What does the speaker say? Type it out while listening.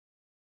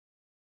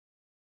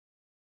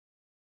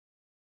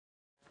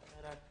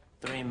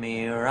3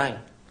 me right.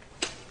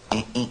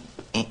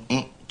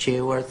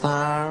 She works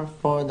hard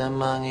for the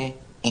money.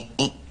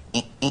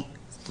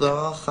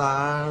 So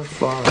hard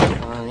for the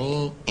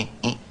money.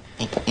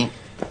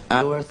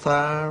 I work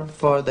hard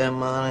for the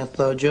money,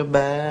 so you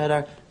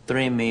better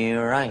 3 me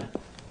right.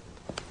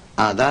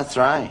 That's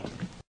right.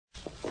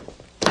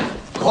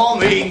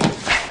 Coming!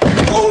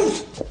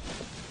 Oh!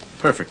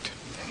 Perfect.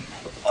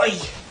 Oi!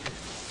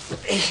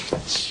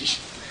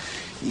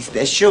 It's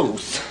the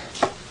shoes.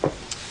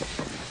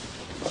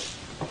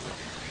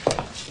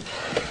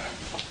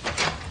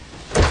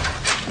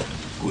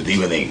 Good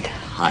evening.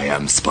 I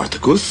am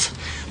Spartacus,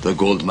 the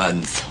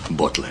Goldman's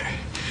butler.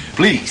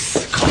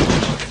 Please,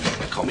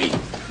 come in.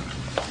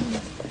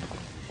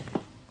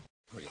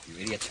 Hurry up, you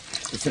idiot.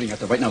 You're sitting out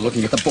there right now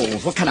looking at the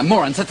bowls. What kind of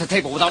moron sets the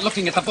table without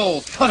looking at the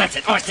bowls? Oh, that's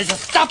it. All right, just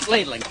stop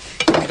ladling.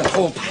 Give me the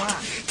whole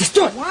pot. Just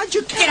do it. Why'd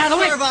you get out of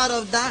the way? out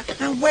of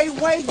that? And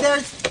wait,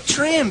 there's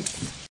shrimp.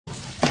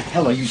 The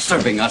hell are you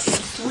serving us?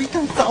 Sweet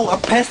and sour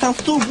peasant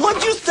soup.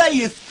 What you say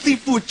is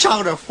seafood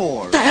chowder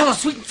for? The hell is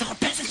sweet and sour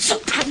peasant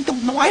soup? I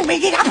don't know. I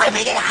made it up.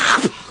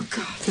 Oh,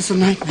 God, this is a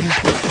nightmare.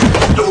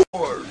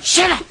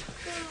 Shut up!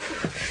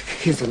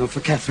 Here's the note for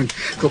Catherine.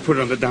 Go put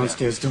it on the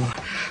downstairs door.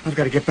 I've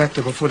got to get back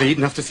there before they eat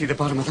enough to see the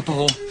bottom of the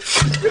bowl.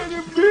 There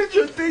are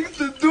major things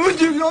to do.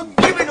 You don't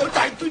give me no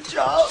time to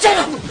chow. Shut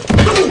up!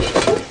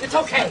 It's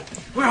okay.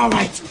 We're all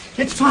right.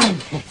 It's fine.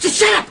 Just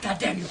shut up,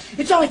 goddamn you.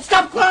 It's all right.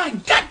 Stop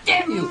crying.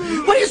 Goddamn you.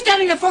 What are you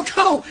standing there for?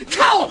 Go!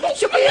 Go!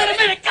 She'll be here in a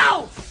minute.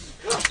 Go!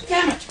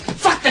 Damn it.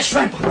 Fuck the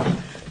shrimp.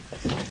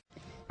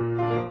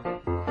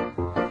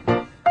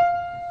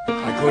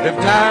 I could have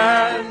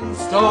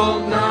danced all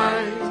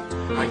night.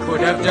 I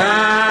could have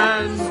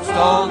danced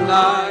all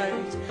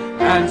night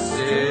and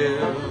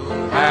still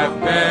have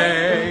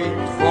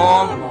begged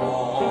for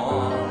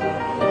more.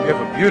 You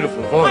have a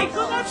beautiful voice. I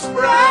could have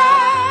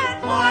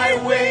spread my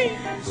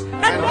wings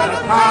and done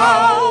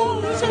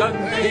 1,000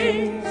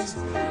 things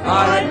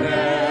I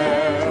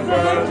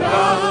never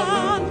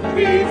done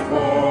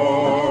before.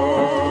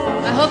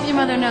 I hope your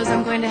mother knows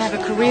I'm going to have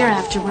a career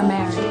after we're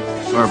married.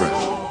 Barbara,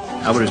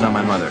 Albert is not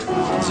my mother.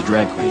 He's a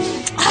drag queen.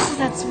 Oh,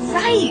 that's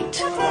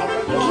right. I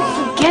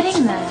keep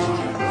forgetting that.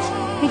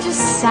 He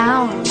just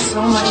sounds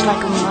so much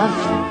like a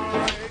mother.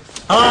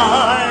 I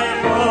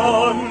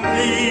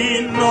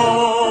only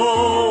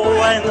know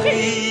when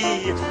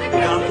he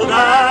began to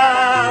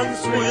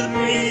dance with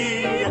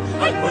me.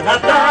 I could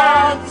have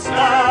danced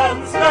all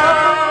night.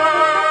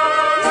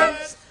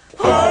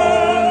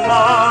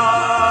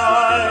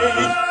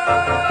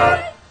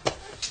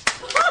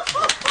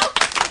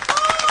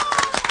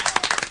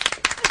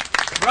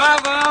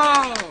 Bravo!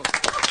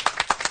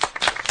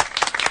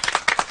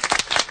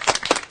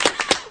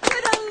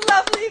 What a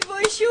lovely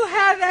voice you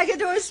have,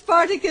 Agador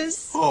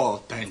Spartacus.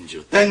 Oh,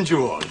 thank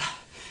you all.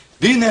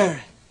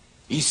 Dinner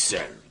is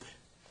served.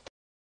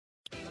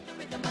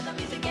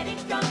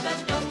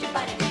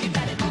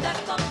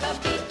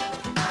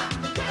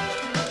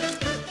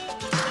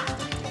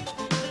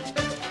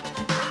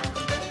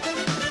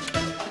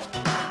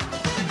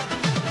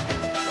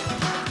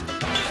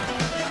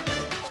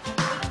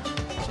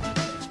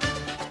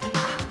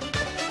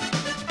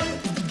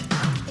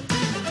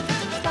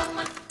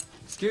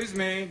 Excuse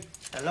me.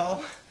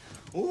 Hello?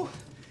 Ooh,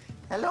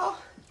 hello?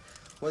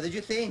 What did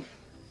you think?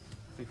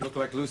 You look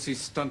like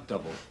Lucy's stunt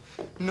double.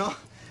 No,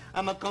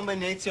 I'm a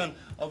combination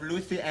of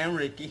Lucy and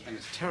Ricky. And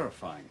it's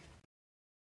terrifying.